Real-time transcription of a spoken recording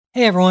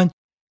Hey everyone.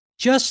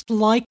 Just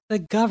like the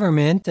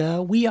government,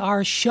 we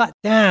are shut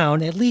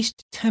down, at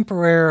least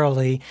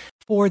temporarily,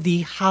 for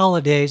the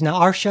holidays. Now,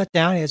 our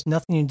shutdown has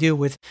nothing to do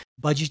with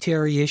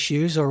budgetary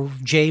issues or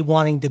Jay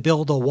wanting to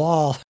build a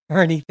wall or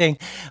anything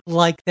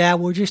like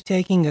that. We're just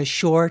taking a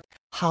short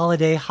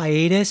holiday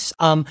hiatus.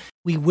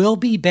 We will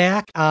be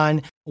back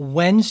on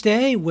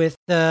Wednesday with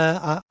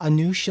a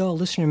new show, a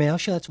listener mail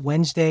show. That's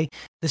Wednesday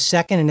the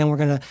 2nd, and then we're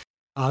going to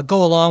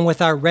go along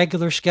with our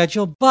regular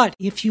schedule. But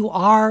if you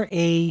are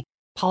a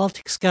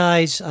Politics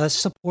Guys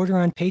supporter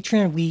on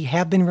Patreon, we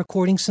have been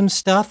recording some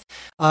stuff.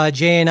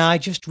 Jay and I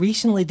just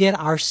recently did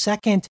our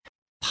second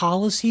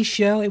policy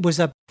show. It was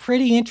a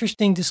pretty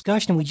interesting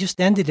discussion. We just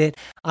ended it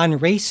on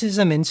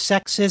racism and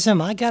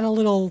sexism. I got a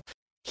little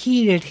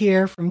heated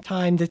here from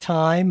time to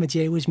time.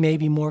 Jay was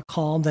maybe more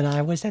calm than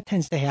I was. That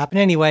tends to happen.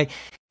 Anyway,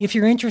 if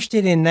you're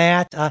interested in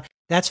that,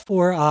 that's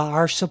for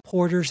our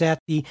supporters at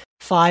the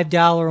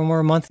 $5 or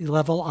more monthly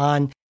level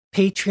on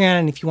Patreon.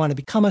 And if you want to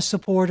become a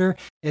supporter,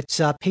 it's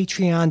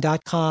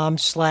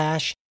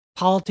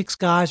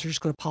patreon.com/politicsguys, or just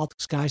go to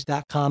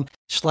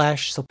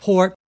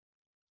politicsguys.com/support.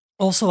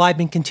 Also, I've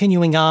been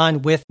continuing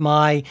on with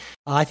my,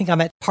 I think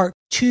I'm at part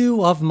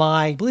 2 of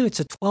my, I believe it's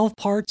a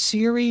 12-part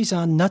series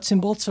on nuts and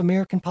bolts of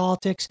American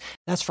politics.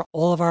 That's for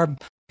all of our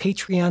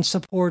Patreon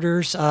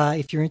supporters,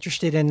 if you're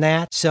interested in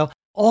that. So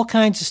all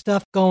kinds of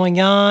stuff going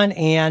on,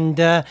 and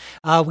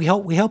we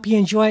hope you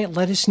enjoy it.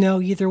 Let us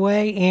know either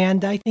way,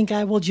 and I think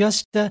I will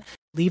just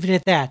leave it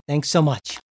at that. Thanks so much.